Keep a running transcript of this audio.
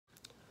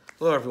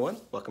Hello everyone,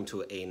 welcome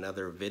to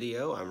another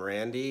video. I'm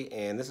Randy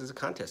and this is a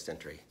contest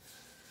entry.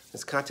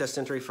 It's a contest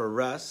entry for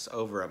Russ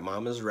over at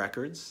Momma's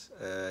Records.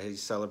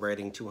 He's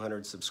celebrating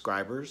 200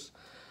 subscribers,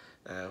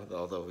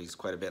 although he's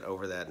quite a bit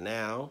over that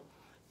now.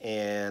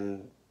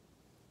 And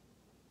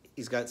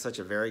he's got such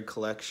a varied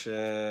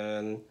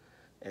collection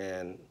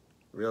and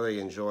really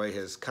enjoy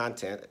his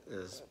content,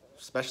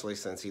 especially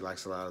since he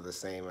likes a lot of the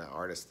same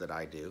artists that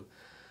I do.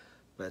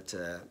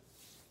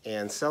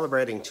 And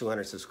celebrating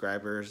 200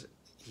 subscribers,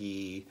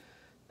 he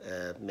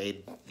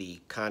made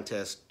the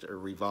contest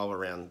revolve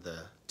around the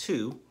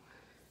two,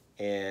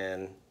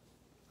 and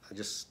I'll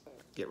just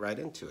get right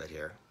into it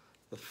here.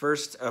 The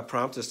first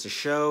prompt is to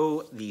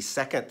show the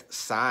second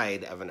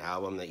side of an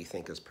album that you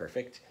think is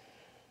perfect.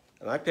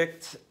 And I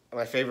picked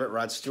my favorite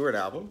Rod Stewart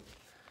album,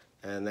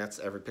 and that's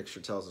Every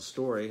Picture Tells a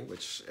Story,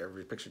 which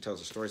Every Picture Tells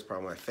a Story is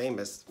probably my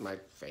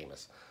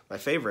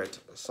favorite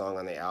song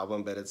on the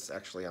album, but it's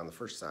actually on the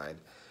first side.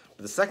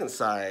 But the second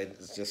side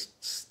is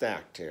just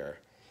stacked here.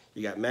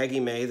 You got Maggie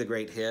May, the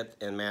great hit,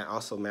 and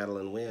also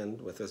Madeline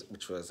Wind,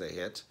 which was a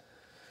hit,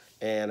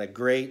 and a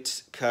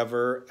great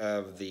cover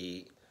of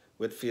the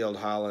Whitfield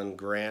Holland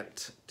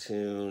Grant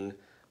tune,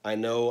 I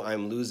Know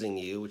I'm Losing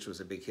You, which was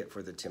a big hit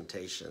for the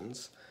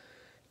Temptations,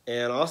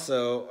 and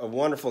also a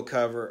wonderful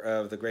cover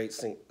of the great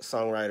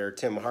songwriter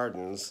Tim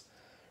Hardin's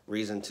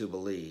Reason to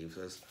Believe,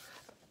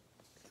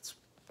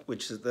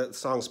 the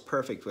song's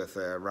perfect with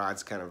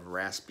Rod's kind of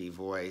raspy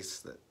voice,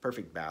 the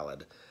perfect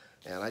ballad.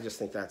 And I just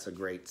think that's a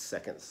great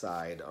second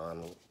side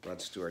on Rod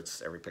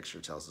Stewart's Every Picture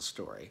Tells a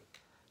Story.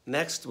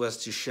 Next was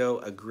to show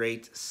a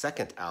great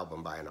second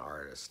album by an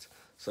artist.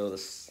 So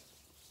this,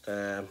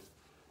 the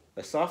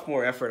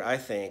sophomore effort, I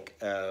think,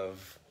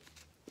 of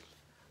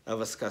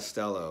Elvis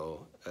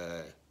Costello,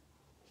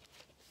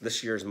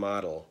 this year's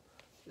model,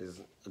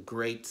 is a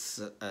great,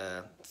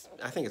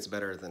 I think it's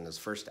better than his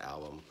first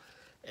album.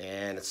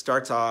 And it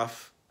starts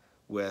off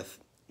with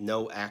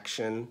No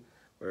Action,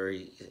 where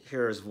you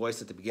hear his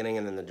voice at the beginning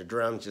and then the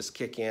drums just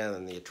kick in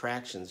and the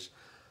attractions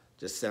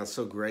just sound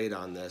so great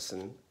on this.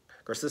 And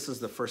of course this is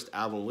the first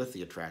album with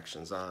the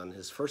attractions. On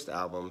his first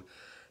album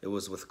it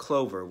was with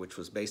Clover, which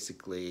was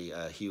basically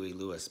a Huey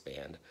Lewis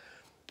band.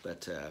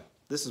 But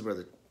this is where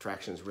the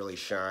attractions really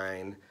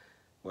shine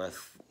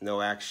with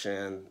No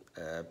Action,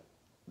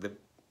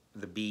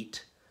 the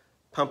beat,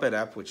 Pump It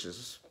Up, which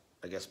is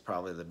I guess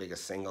probably the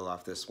biggest single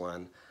off this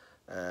one,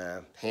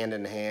 Hand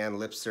in Hand,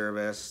 Lip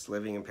Service,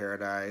 Living in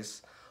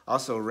Paradise.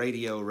 Also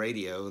Radio,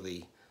 Radio,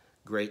 the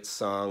great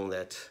song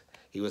that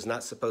he was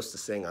not supposed to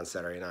sing on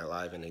Saturday Night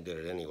Live, and he did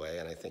it anyway,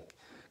 and I think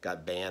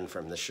got banned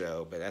from the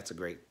show, but that's a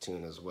great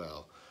tune as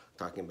well,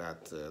 talking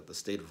about the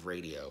state of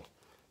radio.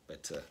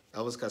 But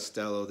Elvis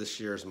Costello,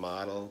 this year's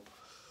model,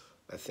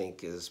 I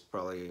think is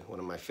probably one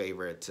of my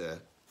favorite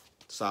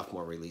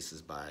sophomore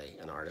releases by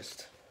an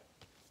artist.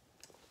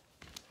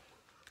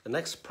 The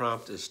next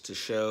prompt is to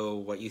show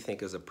what you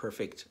think is a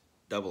perfect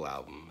double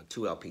album, a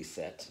 2 LP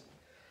set.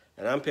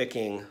 And I'm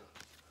picking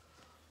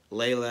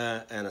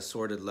Layla and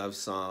Assorted Love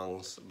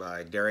Songs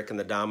by Derek and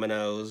the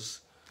Dominoes,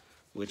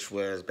 which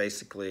was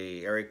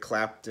basically Eric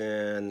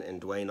Clapton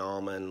and Duane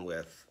Allman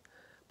with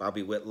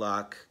Bobby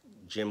Whitlock,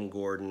 Jim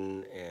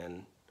Gordon,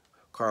 and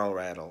Carl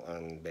Rattle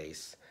on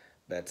bass.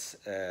 That's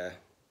I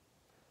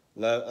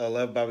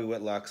love Bobby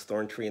Whitlock's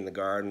Thorn Tree in the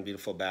Garden,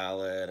 beautiful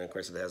ballad, and of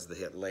course it has the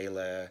hit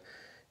Layla,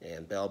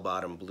 and Bell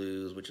Bottom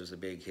Blues, which was a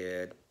big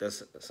hit.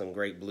 Does some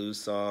great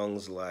blues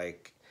songs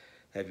like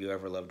Have You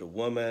Ever Loved a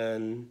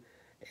Woman,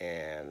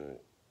 and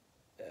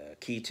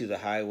Key to the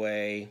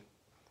Highway,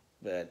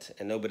 and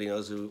Nobody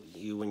Knows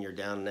You When You're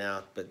Down and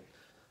Out. But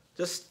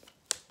just,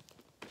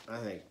 I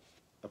think,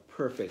 a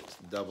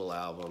perfect double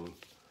album.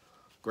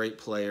 Great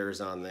players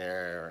on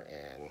there,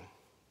 and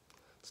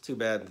it's too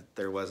bad that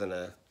there wasn't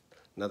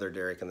another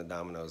Derek and the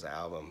Dominoes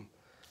album,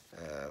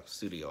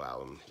 studio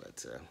album,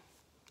 but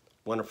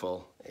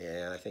wonderful,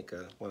 and I think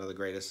one of the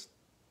greatest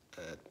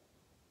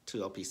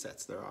 2 LP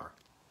sets there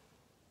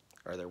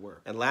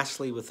were. And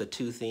lastly, with the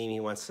 2 theme, he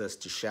wants us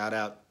to shout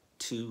out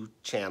 2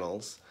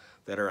 channels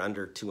that are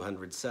under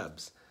 200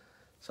 subs.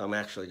 So I'm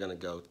actually going to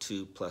go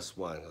 2 plus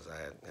 1 because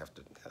I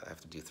have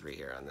to do 3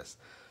 here on this.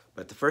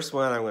 But the first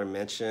one I'm going to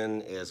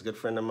mention is a good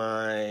friend of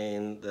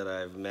mine that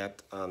I've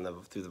met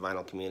through the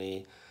vinyl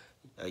community,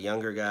 a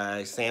younger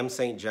guy, Sam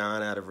St.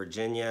 John out of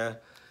Virginia.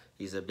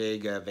 He's a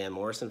big Van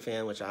Morrison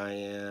fan, which I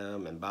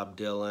am, and Bob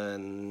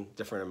Dylan,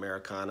 different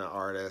Americana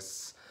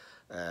artists.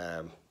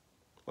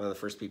 One of the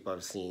first people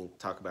I've seen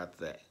talk about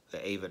the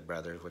Avett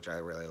Brothers, which I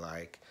really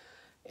like.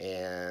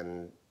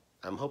 And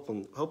I'm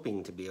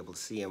hoping to be able to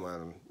see him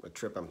on a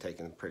trip I'm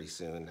taking pretty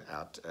soon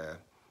out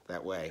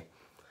that way.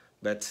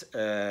 But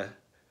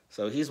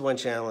so he's one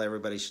channel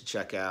everybody should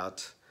check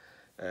out.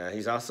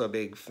 He's also a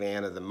big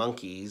fan of the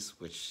Monkees,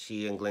 which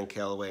he and Glenn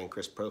Kellaway and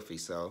Chris Profey.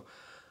 So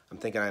I'm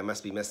thinking I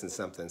must be missing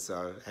something,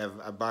 so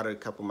I bought a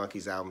couple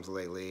Monkees albums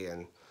lately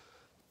and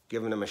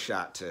given them a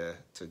shot to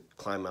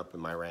climb up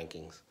in my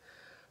rankings.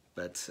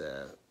 But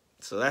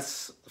so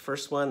that's the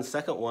first one. The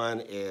second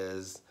one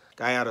is a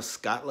guy out of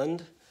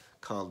Scotland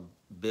called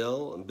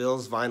Bill and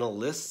Bill's Vinyl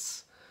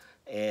Lists,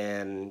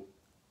 and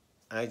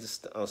I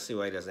just don't see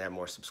why he doesn't have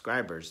more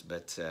subscribers,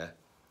 but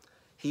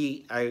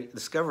I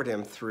discovered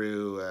him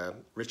through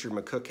Richard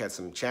McCook had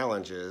some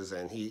challenges,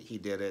 and he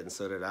did it, and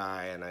so did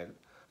I, and I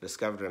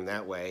discovered him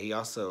that way. He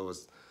also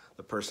was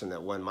the person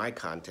that won my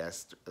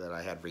contest that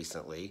I had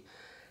recently,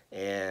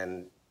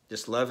 and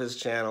just love his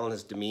channel and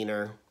his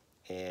demeanor,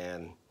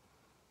 and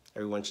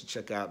everyone should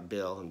check out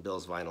Bill and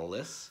Bill's Vinyl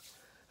Lists.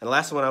 And the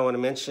last one I want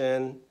to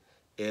mention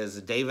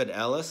is David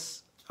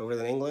Ellis over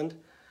in England.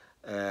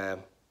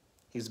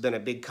 He's been a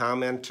big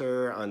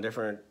commenter on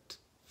different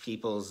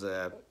people's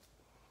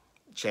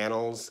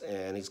channels,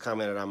 and he's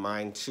commented on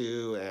mine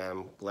too, and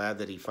I'm glad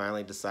that he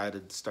finally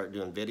decided to start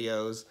doing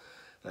videos.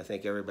 And I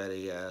think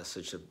everybody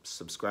should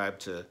subscribe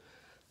to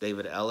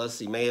David Ellis.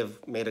 He may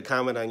have made a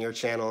comment on your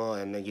channel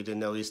and you didn't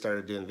know he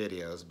started doing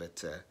videos,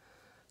 but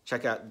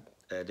check out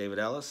David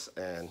Ellis,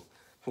 and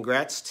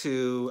congrats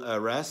to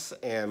Russ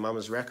and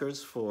Momma's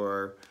Records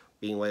for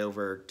being way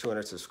over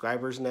 200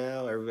 subscribers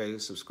now. Everybody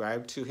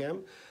subscribe to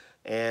him,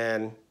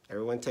 and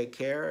everyone take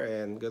care,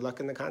 and good luck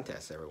in the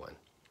contest, everyone.